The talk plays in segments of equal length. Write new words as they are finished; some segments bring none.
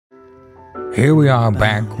Here we are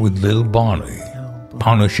back with Lil Bawli,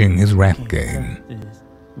 polishing his rap game.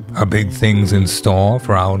 Are big things in store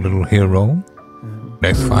for our little hero?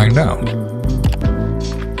 Let's find out.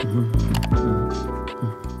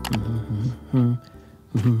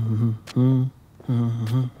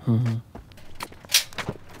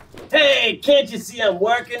 Hey, can't you see I'm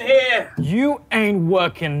working here? You ain't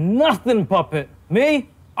working nothing, puppet. Me?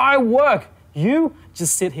 I work. You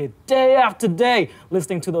just sit here day after day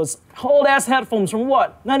listening to those old-ass headphones from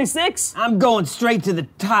what, 96? I'm going straight to the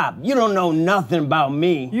top. You don't know nothing about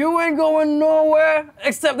me. You ain't going nowhere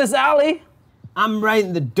except this alley. I'm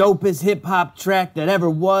writing the dopest hip-hop track that ever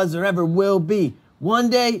was or ever will be. One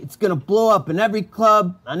day, it's gonna blow up in every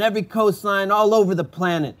club, on every coastline, all over the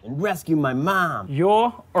planet, and rescue my mom.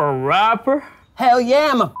 You're a rapper? Hell yeah,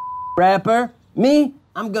 I'm a rapper. Me,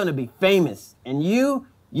 I'm gonna be famous. And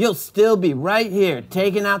you'll still be right here,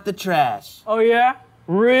 taking out the trash. Oh yeah?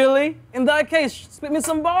 Really? In that case, spit me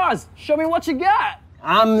some bars. Show me what you got.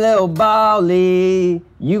 I'm Lil Bawli,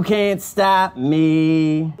 you can't stop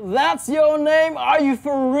me. That's your name? Are you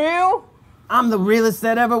for real? I'm the realest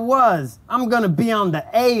that ever was. I'm gonna be on the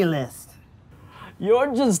A-list.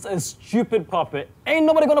 You're just a stupid puppet. Ain't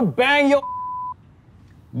nobody gonna bang your...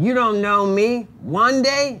 You don't know me. One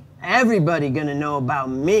day, everybody gonna know about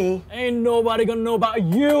me. Ain't nobody gonna know about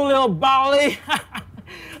you, Lil Bawli.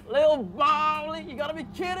 Lil Bawli, you gotta be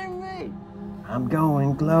kidding me. I'm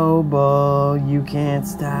going global, you can't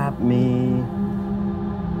stop me.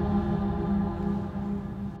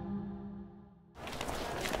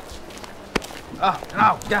 Oh,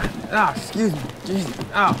 God, oh, excuse me, Jesus,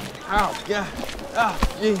 oh, God, oh,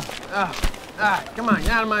 jeez, come on, get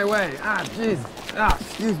out of my way, Jesus,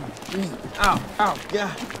 excuse me, Jesus, God,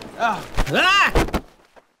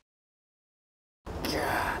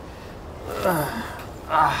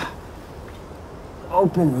 God,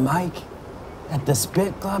 open mic at the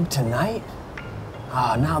Spit Club tonight?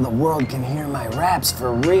 Oh, now the world can hear my raps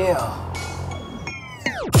for real.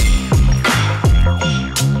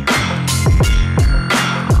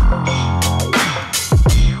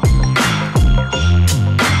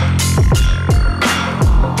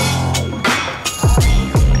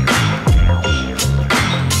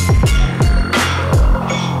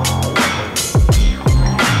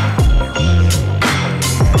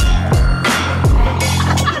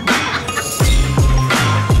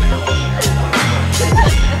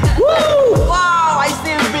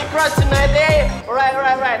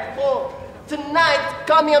 Tonight,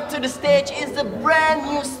 coming up to the stage is a brand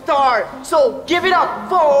new star. So give it up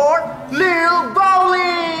for Lil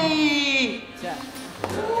Bawli!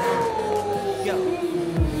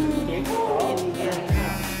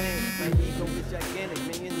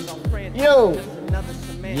 Yo!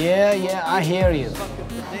 Yeah, I hear you.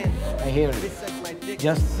 I hear you.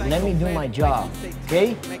 Just let me do my job,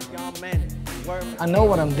 okay? I know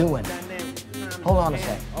what I'm doing. Hold on a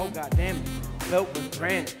sec. Oh, goddamn it. Built with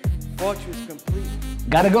granite. Fortress complete.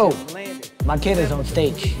 Gotta go. My kid is on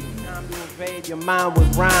stage. Time to invade your mind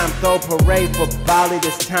with rhyme. Throw parade for Bali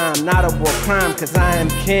this time. Not a war crime, cause I am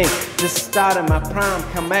king. Just started my prime.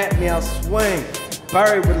 Come at me, I'll swing.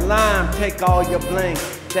 Buried with lime, take all your bling.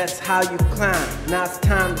 That's how you climb. Now it's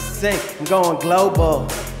time to sing. I'm going global.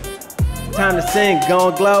 Time to sing,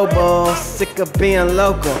 going global. Sick of being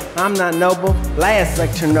local. I'm not noble. Last like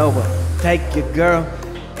Chernobyl. Take your girl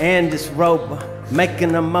and this rover.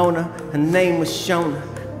 Making a Mona, her name was Shona.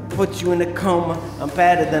 Put you in a coma, I'm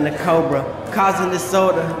badder than a cobra. Causing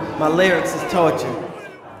disorder, my lyrics is torture.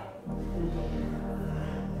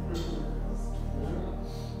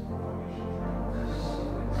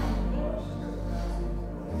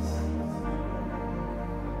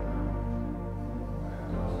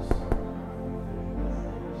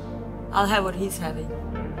 I'll have what he's having.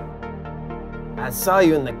 I saw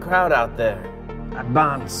you in the crowd out there. I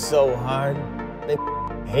bombed so hard. They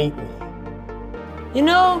hate me. You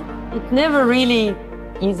know, it never really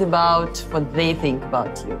is about what they think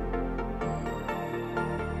about you.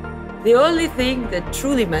 The only thing that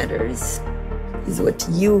truly matters is what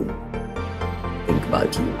you think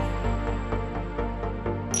about you.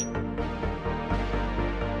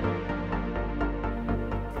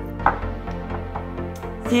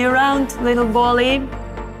 See you around, little Bawli.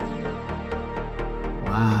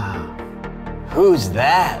 Wow. Who's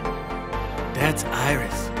that? That's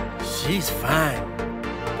Iris. She's fine,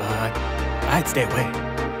 but I'd stay away.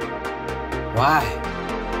 Why?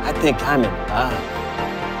 I think I'm in love.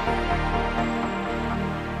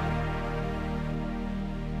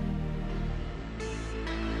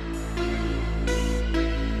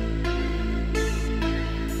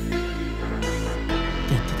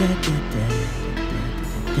 da da da da da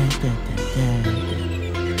da da da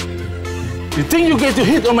You think you get to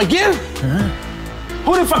hit him again? Huh?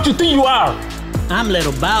 Who the fuck you think you are? I'm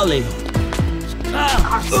Lil Bawli.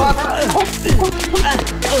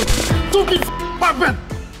 Stupid puppet!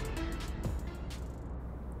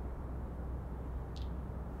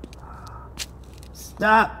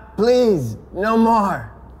 Stop, please. No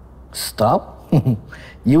more. Stop?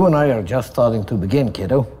 You and I are just starting to begin,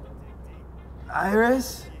 kiddo.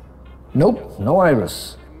 Iris? Nope, no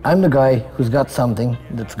Iris. I'm the guy who's got something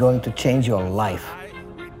that's going to change your life.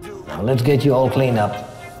 Now let's get you all cleaned up.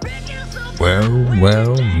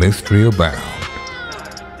 Well, mystery abound.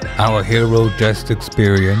 Our hero just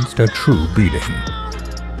experienced a true beating.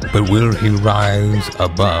 But will he rise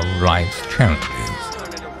above life's challenges?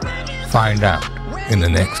 Find out in the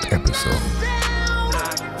next episode.